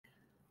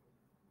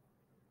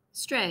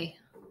Stray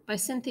by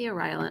Cynthia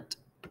Rylant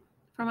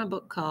from a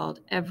book called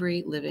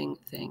Every Living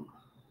Thing.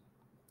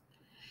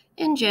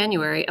 In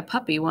January, a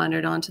puppy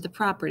wandered onto the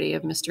property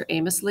of Mr.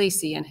 Amos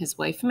Lacey and his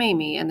wife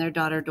Mamie and their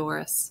daughter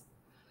Doris.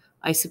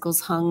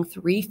 Icicles hung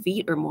 3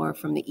 feet or more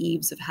from the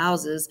eaves of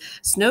houses,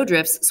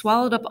 snowdrifts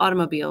swallowed up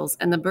automobiles,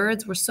 and the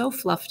birds were so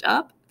fluffed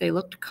up they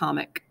looked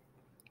comic.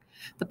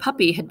 The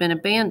puppy had been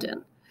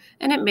abandoned,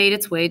 and it made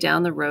its way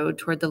down the road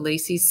toward the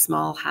Lacey's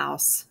small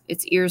house,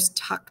 its ears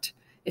tucked,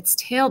 its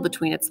tail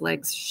between its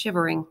legs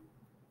shivering.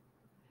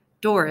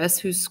 Doris,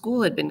 whose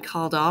school had been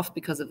called off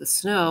because of the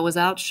snow, was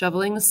out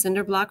shoveling the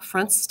cinder block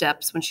front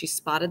steps when she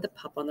spotted the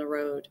pup on the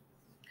road.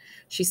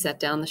 She set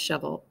down the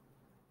shovel.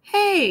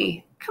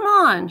 "Hey, come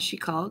on," she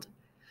called.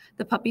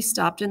 The puppy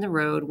stopped in the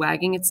road,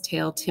 wagging its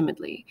tail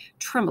timidly,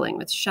 trembling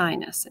with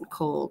shyness and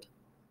cold.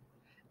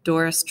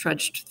 Doris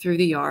trudged through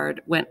the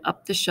yard, went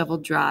up the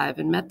shoveled drive,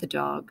 and met the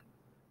dog.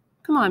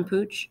 "Come on,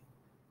 Pooch."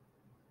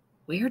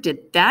 "Where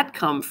did that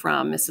come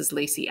from?" Mrs.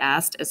 Lacey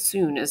asked as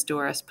soon as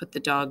Doris put the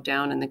dog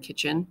down in the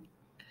kitchen.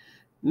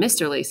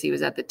 Mr. Lacey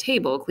was at the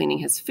table cleaning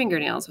his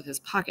fingernails with his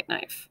pocket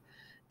knife.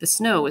 The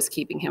snow was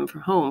keeping him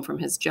from home from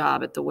his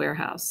job at the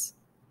warehouse.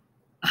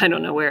 "I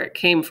don't know where it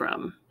came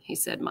from," he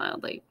said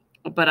mildly,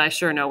 "but I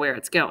sure know where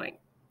it's going."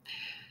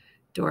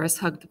 Doris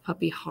hugged the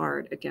puppy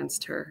hard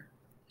against her.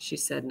 She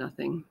said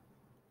nothing.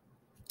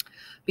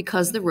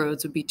 Because the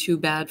roads would be too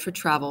bad for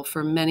travel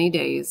for many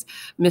days,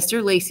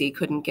 Mr. Lacey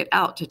couldn't get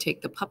out to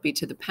take the puppy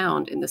to the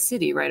pound in the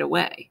city right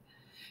away.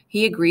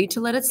 He agreed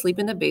to let it sleep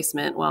in the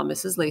basement while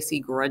Mrs. Lacey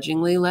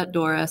grudgingly let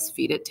Doris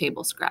feed it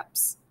table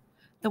scraps.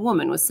 The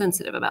woman was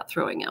sensitive about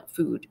throwing out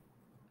food.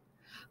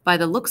 By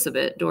the looks of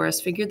it,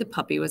 Doris figured the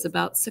puppy was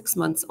about 6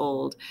 months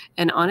old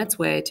and on its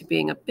way to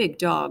being a big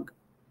dog.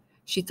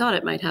 She thought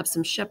it might have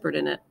some shepherd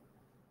in it.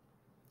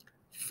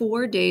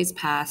 4 days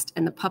passed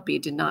and the puppy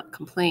did not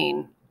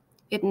complain.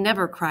 It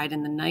never cried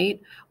in the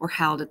night or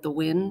howled at the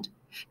wind.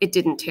 It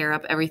didn't tear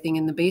up everything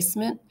in the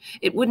basement.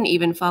 It wouldn't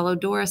even follow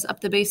Doris up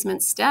the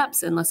basement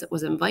steps unless it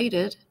was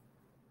invited.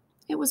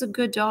 It was a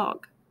good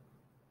dog.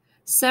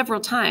 Several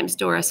times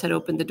Doris had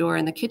opened the door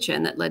in the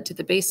kitchen that led to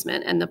the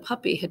basement, and the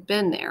puppy had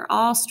been there,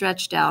 all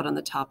stretched out on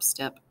the top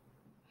step.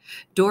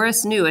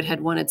 Doris knew it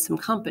had wanted some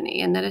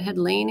company and that it had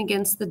lain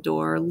against the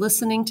door,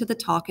 listening to the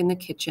talk in the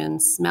kitchen,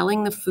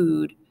 smelling the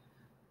food,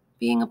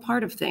 being a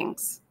part of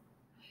things.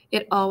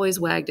 It always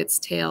wagged its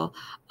tail,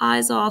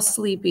 eyes all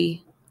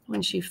sleepy,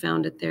 when she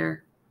found it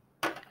there.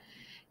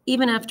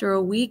 Even after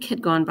a week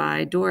had gone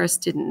by, Doris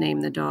didn't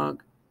name the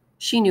dog.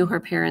 She knew her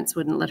parents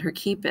wouldn't let her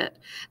keep it,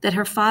 that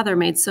her father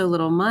made so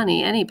little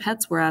money any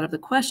pets were out of the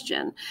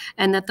question,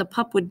 and that the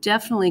pup would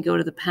definitely go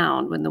to the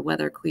pound when the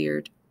weather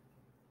cleared.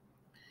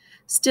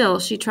 Still,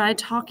 she tried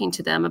talking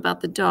to them about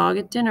the dog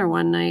at dinner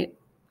one night.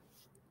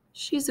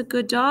 "She's a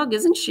good dog,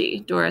 isn't she?"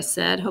 Doris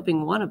said,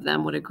 hoping one of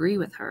them would agree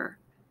with her.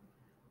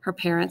 Her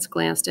parents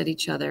glanced at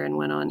each other and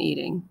went on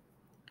eating.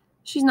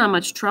 "She's not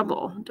much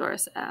trouble,"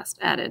 Doris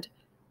added.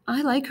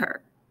 "I like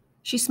her."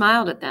 She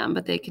smiled at them,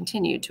 but they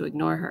continued to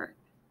ignore her.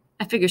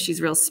 "I figure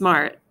she's real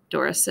smart,"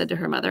 Doris said to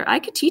her mother. "I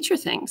could teach her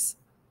things."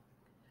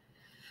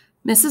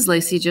 Mrs.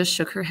 Lacey just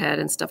shook her head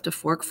and stuffed a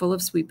fork full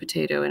of sweet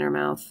potato in her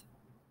mouth.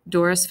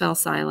 Doris fell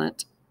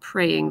silent,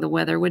 praying the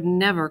weather would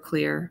never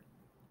clear.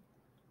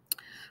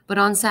 But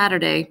on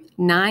Saturday,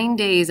 9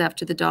 days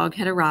after the dog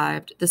had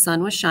arrived, the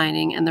sun was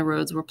shining and the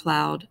roads were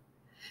plowed.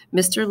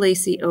 Mr.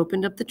 Lacey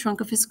opened up the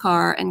trunk of his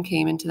car and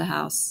came into the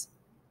house.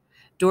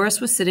 Doris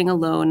was sitting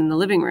alone in the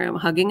living room,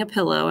 hugging a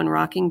pillow and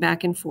rocking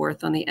back and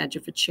forth on the edge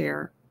of a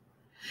chair.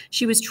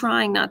 She was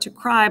trying not to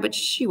cry, but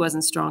she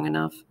wasn't strong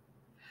enough.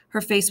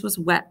 Her face was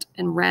wet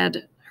and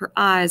red, her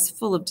eyes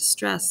full of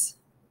distress.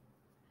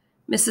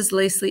 Mrs.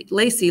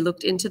 Lacey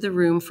looked into the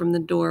room from the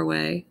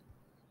doorway.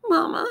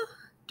 "Mama,"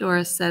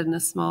 Doris said in a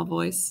small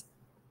voice,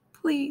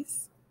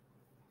 "please."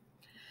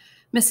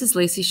 Mrs.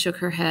 Lacey shook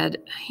her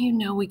head. "You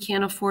know we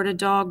can't afford a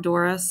dog,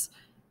 Doris.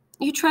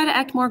 You try to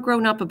act more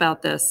grown up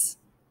about this."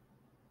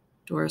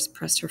 Doris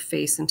pressed her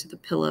face into the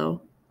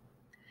pillow.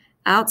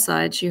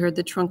 Outside, she heard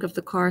the trunk of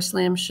the car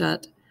slam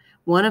shut,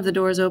 one of the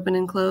doors open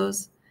and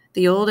close,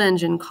 the old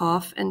engine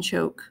cough and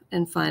choke,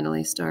 and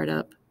finally start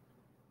up.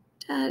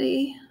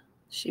 "Daddy,"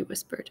 she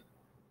whispered,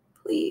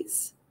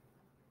 "please."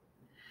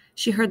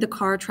 She heard the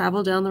car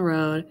travel down the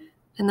road,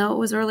 and though it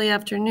was early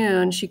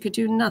afternoon, she could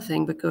do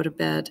nothing but go to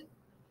bed.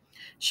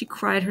 She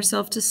cried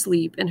herself to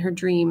sleep, and her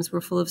dreams were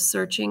full of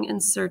searching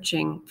and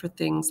searching for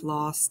things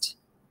lost.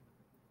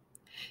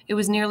 It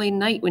was nearly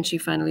night when she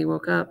finally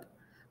woke up.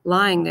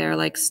 Lying there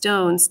like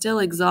stone, still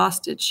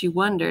exhausted, she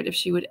wondered if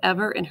she would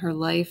ever in her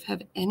life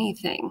have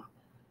anything.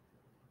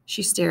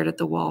 She stared at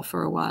the wall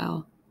for a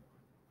while.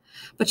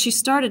 But she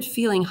started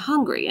feeling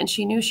hungry, and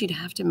she knew she'd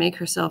have to make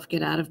herself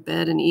get out of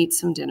bed and eat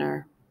some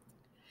dinner.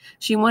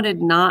 She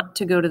wanted not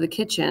to go to the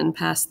kitchen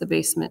past the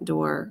basement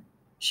door.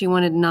 She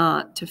wanted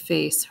not to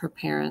face her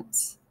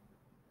parents.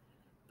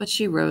 But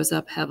she rose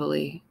up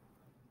heavily.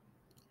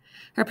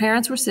 Her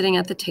parents were sitting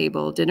at the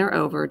table, dinner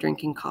over,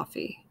 drinking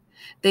coffee.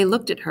 They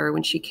looked at her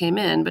when she came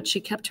in, but she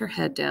kept her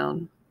head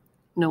down.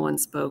 No one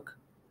spoke.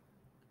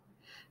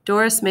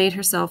 Doris made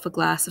herself a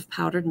glass of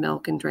powdered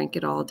milk and drank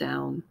it all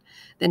down.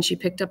 Then she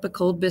picked up a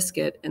cold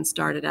biscuit and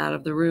started out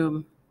of the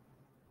room.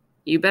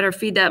 "You better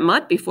feed that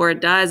mutt before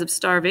it dies of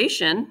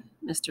starvation,"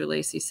 Mr.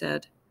 Lacey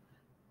said.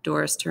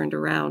 Doris turned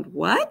around.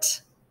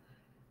 "What?"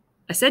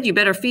 "I said you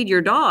better feed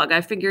your dog.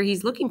 I figure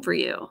he's looking for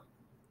you."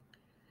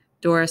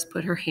 Doris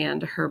put her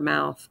hand to her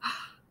mouth.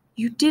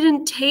 "You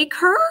didn't take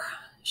her?"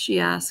 she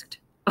asked.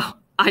 "Oh,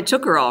 I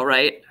took her all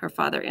right," her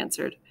father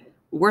answered.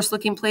 "Worst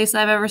looking place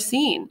I've ever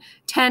seen.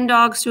 10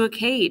 dogs to a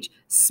cage.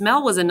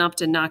 Smell was enough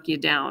to knock you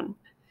down.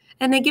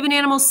 And they give an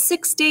animal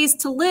 6 days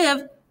to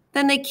live,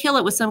 then they kill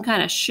it with some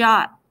kind of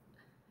shot."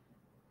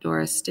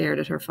 Doris stared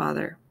at her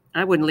father.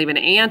 "I wouldn't leave an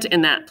ant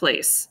in that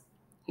place,"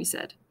 he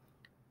said.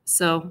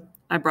 "So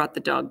I brought the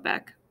dog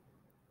back."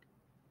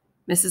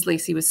 Mrs.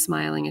 Lacey was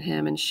smiling at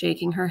him and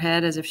shaking her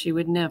head as if she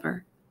would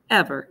never,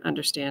 ever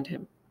understand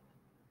him.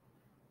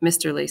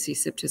 Mr. Lacey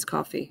sipped his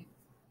coffee.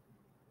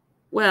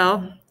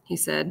 "Well," he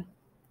said,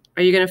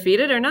 "are you going to feed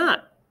it or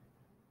not?"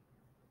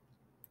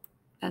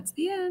 That's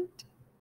the end.